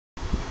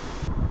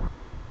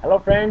Hello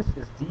friends,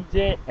 it's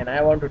DJ and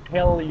I want to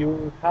tell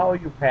you how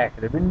you hack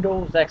the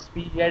Windows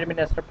XP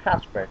administrator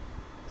password.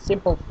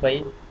 Simple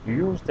way, you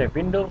use the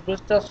Windows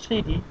Vista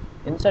CD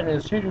inside the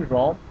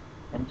CD-ROM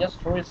and just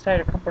restart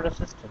your computer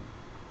system.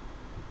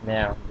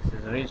 Now this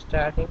is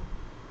restarting.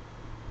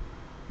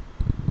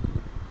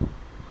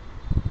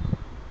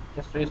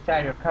 Just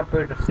restart your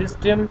computer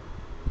system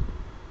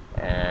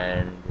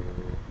and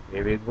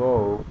here we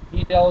go.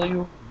 He tell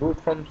you boot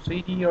from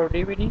CD or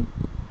DVD.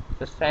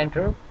 Just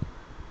enter.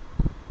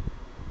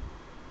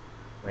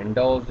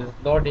 Windows is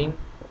loading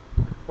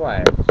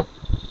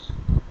files.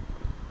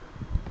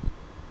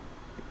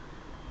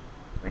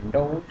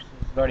 Windows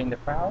is loading the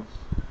files.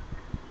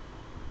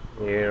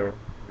 Here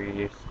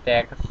we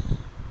take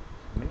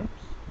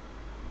minutes.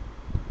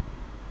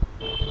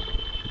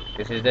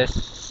 This is the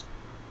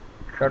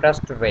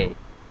shortest way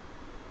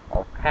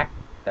of hack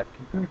the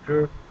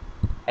computer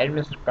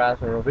administrator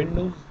password of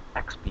Windows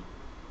XP.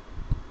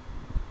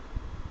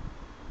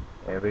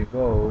 Here we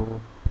go.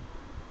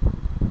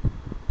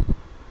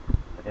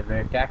 Whatever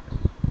attack.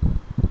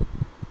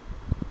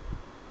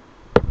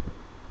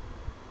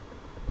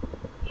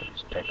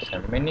 Just take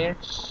some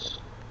minutes.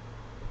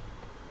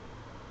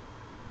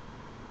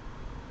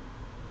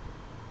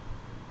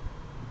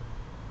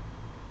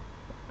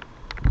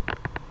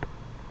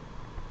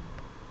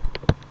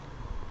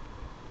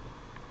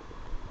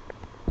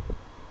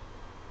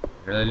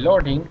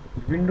 Loading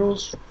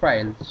Windows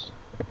files.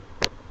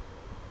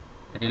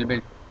 A little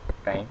bit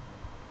time.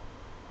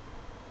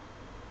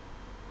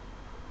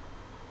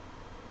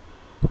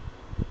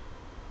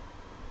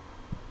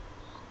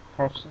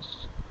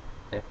 Process.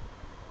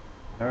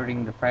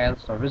 Loading the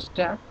files of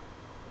Vista.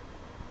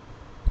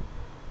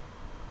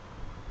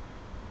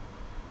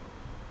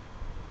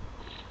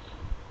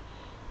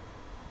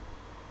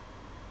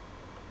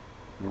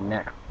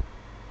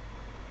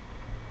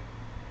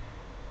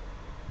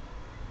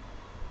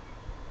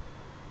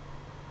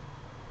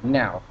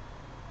 Now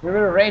we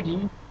are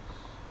ready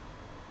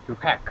to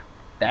hack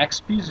the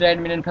XP's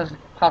admin and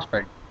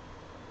password.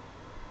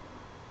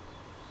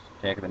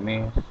 Take the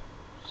minutes,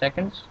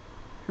 seconds,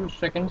 few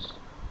seconds.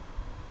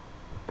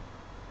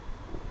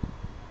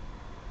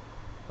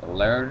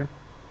 Load.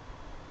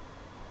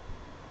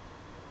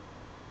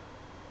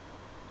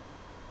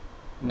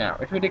 Now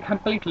it will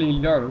completely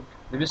load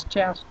the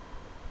Vista's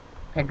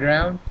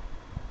background.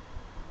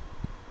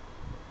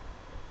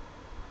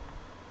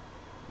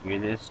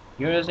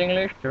 Use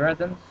English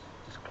directions.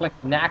 Just click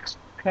next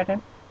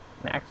button.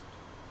 Next.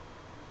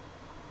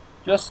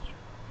 Just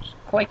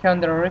click on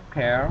the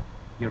repair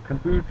your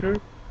computer.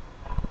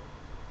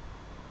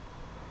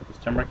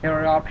 Customer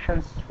care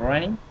options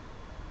running.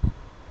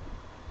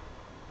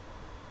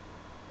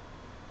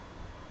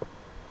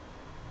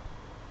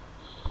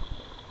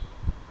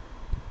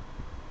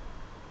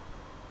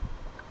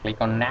 Click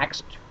on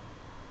next.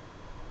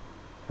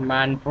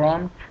 Command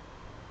prompt.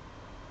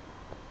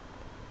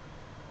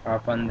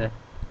 Open the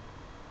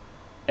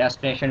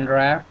destination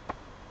drive.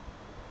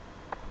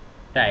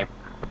 Type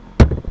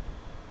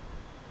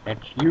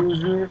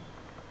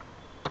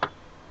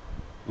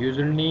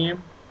username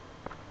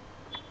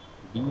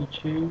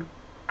DJ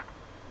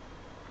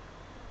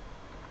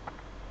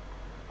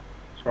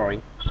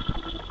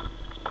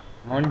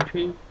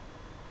Monty.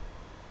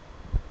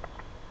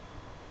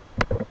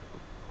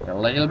 A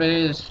little bit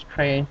is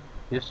train.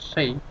 Just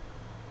say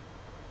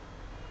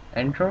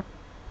enter.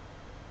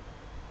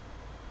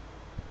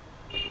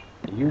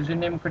 The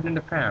username couldn't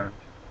be found.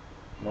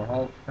 No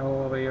help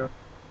over here.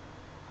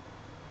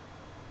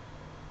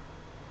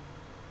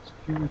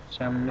 Excuse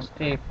some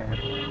mistake.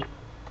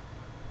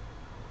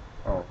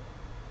 Oh,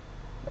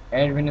 the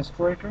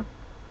administrator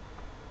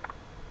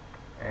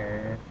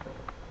and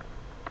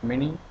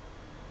mini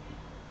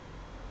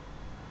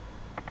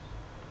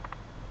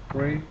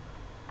 3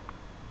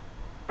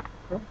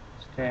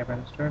 tab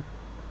and start.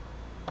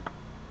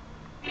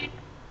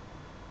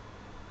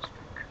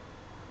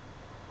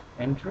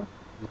 Enter.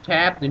 The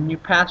tab the new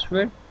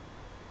password.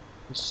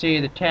 Say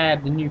the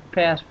tab the new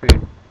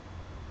password.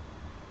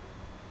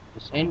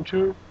 Just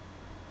enter.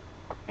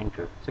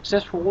 Enter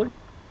successfully.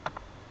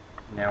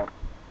 Now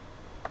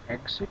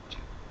exit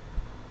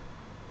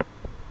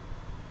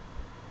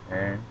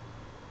and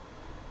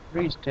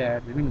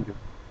restart the window.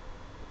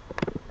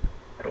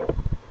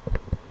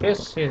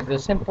 This is the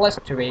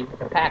simplest way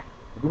to hack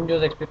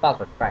Windows XP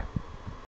password crack.